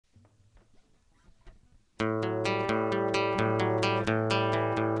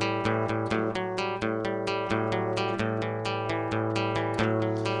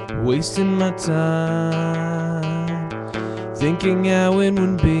wasting my time, thinking how it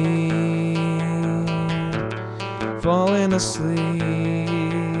would be, falling asleep.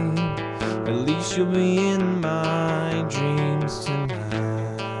 At least you'll be in my dreams tonight.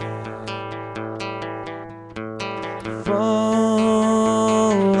 Follow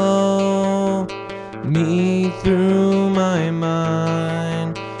me through my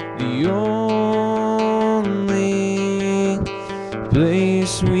mind, the only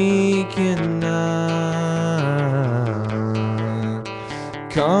place we can hide.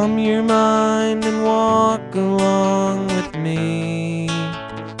 Calm your mind and walk along with me,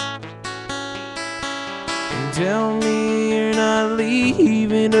 and tell me you're not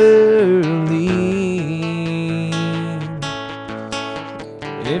leaving early.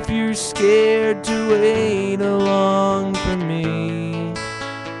 If you're scared to wait along for me,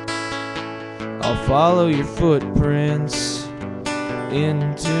 I'll follow your footprints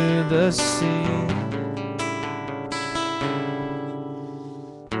into the sea.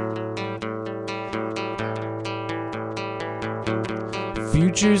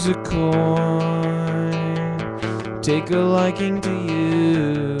 Future's a coin, take a liking to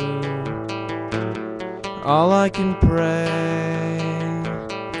you. All I can pray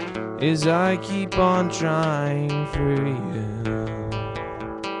is I keep on trying for you.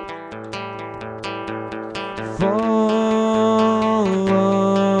 Follow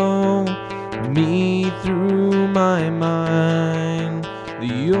me through my mind,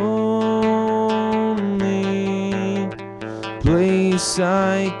 the only place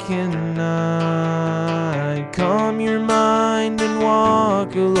I can hide. Calm your mind and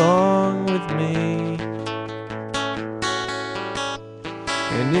walk along with me.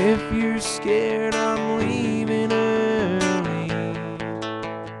 And if you're scared I'm leaving early,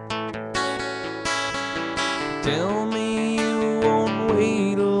 tell me you won't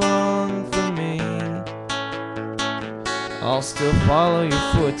wait along for me. I'll still follow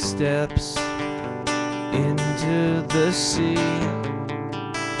your footsteps into the sea.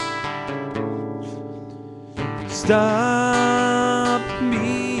 Stop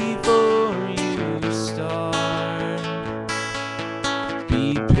before you start.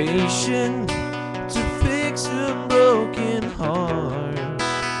 Be patient to fix a broken heart.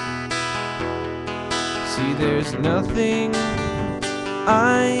 See, there's nothing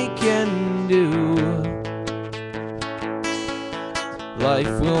I can do.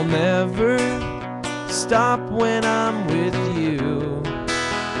 Life will never stop when I'm with you,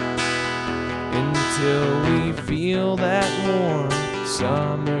 until we feel that warm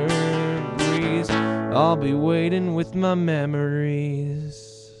summer breeze. I'll be waiting with my memories.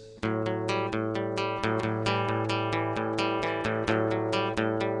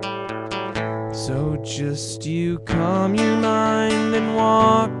 So just you calm your mind and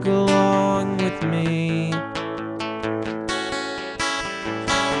walk along with me.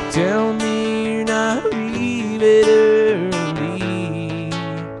 Tell me you're not leaving early.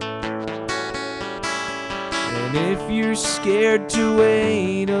 And if you're scared to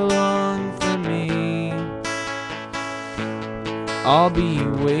wait along for me, I'll be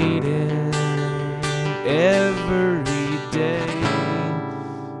waiting every day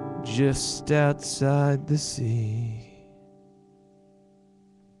just outside the sea.